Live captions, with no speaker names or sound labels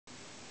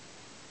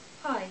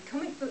Hi,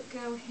 Comic Book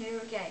Girl here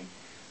again.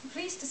 I'm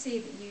pleased to see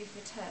that you've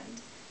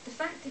returned. The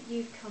fact that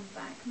you've come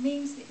back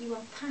means that you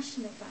are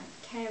passionate about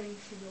caring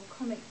for your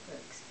comic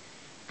books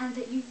and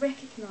that you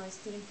recognise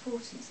the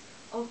importance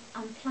of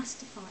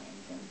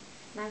unplastifying them.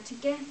 Now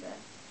together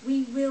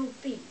we will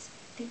beat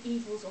the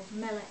evils of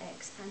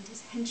Mela-X and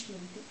his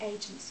henchmen, the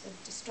agents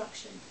of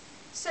destruction.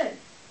 So,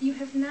 you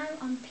have now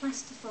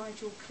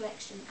unplastified your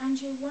collection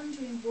and you're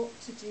wondering what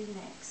to do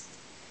next.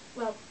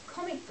 Well,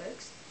 comic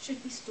books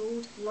should be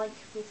stored like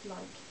with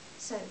like.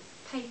 So,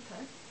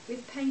 paper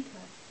with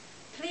paper.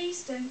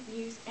 Please don't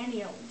use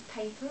any old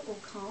paper or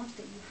card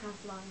that you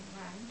have lying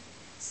around.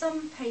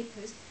 Some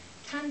papers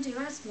can do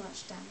as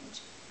much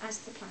damage as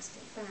the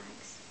plastic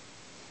bags.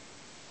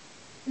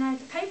 Now,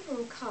 the paper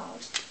or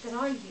card that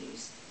I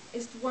use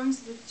is the ones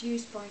that are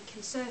used by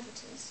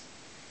conservators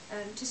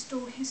to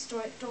store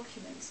historic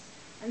documents.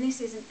 And this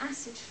is an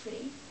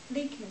acid-free,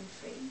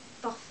 lignin-free,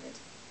 buffered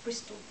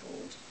Bristol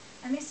board.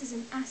 And this is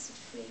an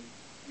acid-free,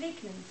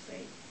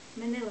 lignin-free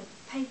manila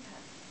paper.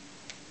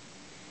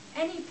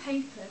 Any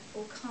paper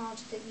or card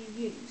that you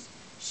use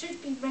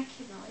should be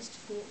recognised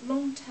for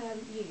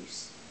long-term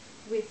use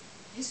with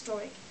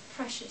historic,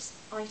 precious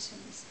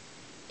items.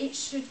 It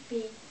should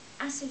be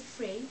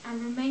acid-free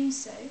and remain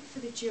so for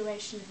the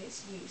duration of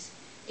its use.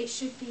 It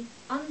should be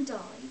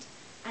undyed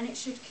and it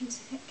should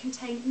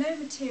contain no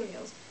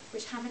materials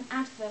which have an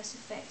adverse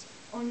effect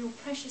on your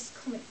precious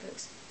comic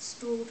books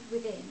stored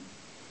within.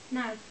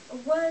 Now, a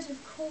word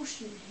of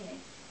caution here.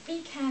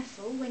 Be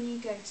careful when you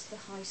go to the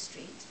high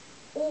street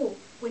or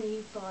when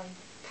you buy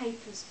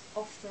papers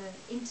off the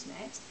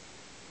internet.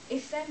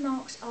 If they're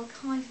marked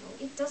archival,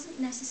 it doesn't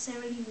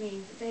necessarily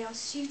mean that they are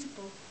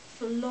suitable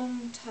for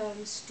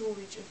long-term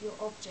storage of your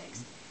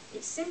objects.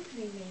 It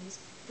simply means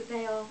that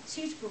they are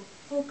suitable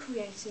for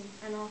creating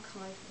an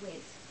archive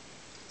with.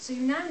 So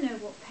you now know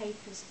what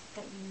papers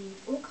that you need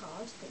or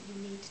cards that you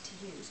need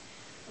to use.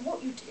 And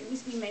what you do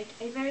is we make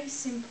a very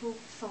simple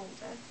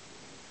folder,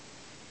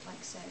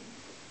 like so,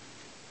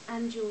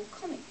 and your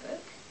comic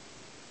book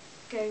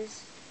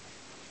goes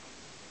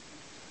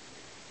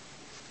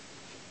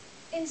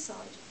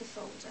inside the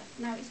folder.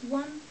 Now it's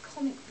one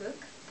comic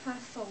book per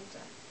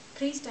folder.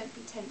 Please don't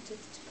be tempted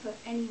to put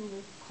any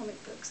more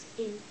comic books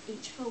in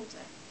each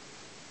folder.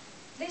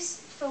 This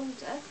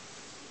folder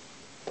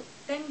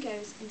then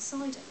goes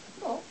inside a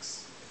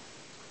box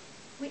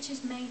which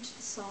is made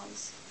the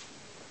size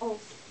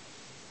of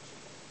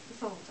the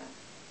folder.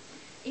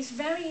 It's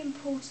very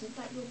important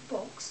that your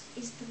box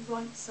is the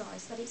right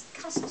size, that it's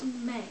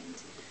custom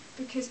made,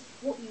 because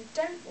what you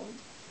don't want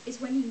is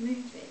when you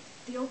move it,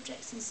 the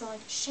objects inside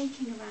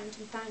shaking around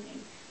and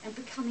banging and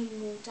becoming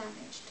more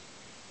damaged.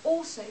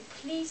 Also,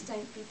 please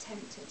don't be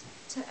tempted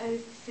to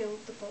overfill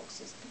the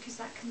boxes because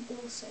that can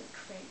also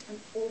create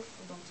an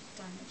awful lot of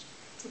damage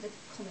to the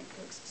comic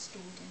books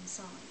stored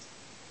inside.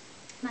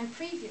 Now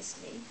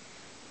previously,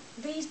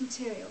 these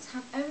materials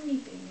have only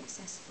been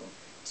accessible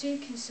to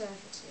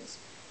conservators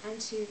and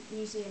to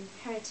museum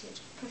heritage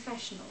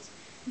professionals.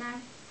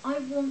 Now, I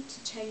want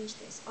to change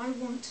this. I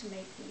want to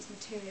make these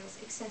materials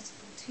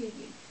accessible to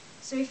you.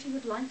 So if you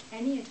would like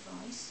any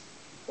advice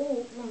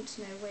or want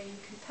to know where you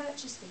can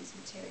purchase these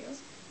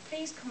materials,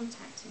 please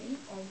contact me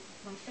on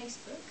my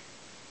Facebook,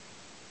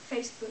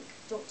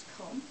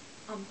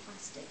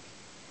 facebook.com/unplastic,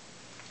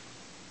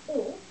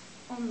 or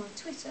on my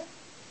Twitter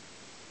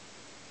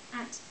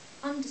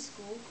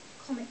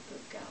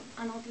 @_comicbookgirl,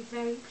 and I'll be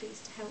very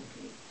pleased to help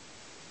you.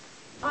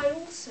 I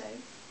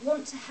also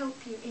want to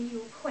help you in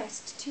your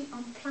quest to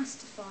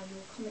unplastify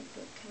your comic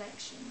book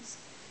collections,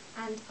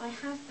 and I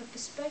have a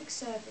bespoke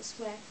service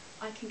where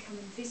I can come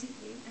and visit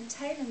you and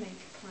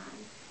tailor-make a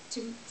plan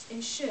to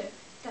ensure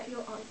that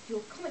your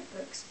comic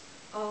books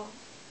are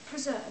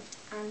preserved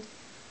and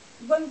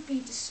won't be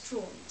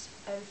destroyed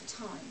over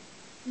time.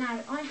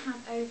 Now, I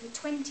have over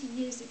 20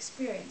 years'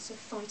 experience of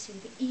fighting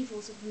the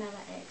evils of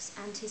Mela-X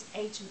and his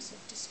agents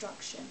of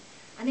destruction,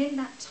 and in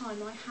that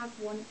time I have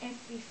won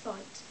every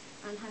fight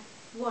and have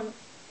won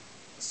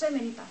so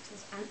many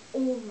battles and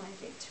all my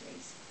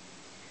victories.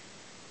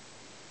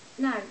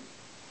 Now,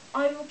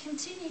 I will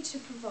continue to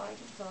provide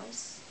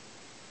advice.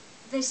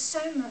 There's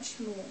so much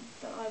more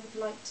that I would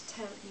like to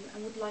tell you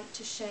and would like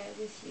to share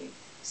with you.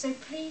 So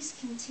please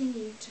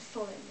continue to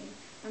follow me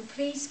and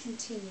please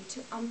continue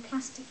to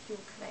unplastic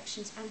your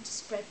collections and to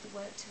spread the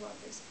word to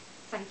others.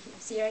 Thank you.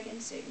 See you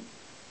again soon.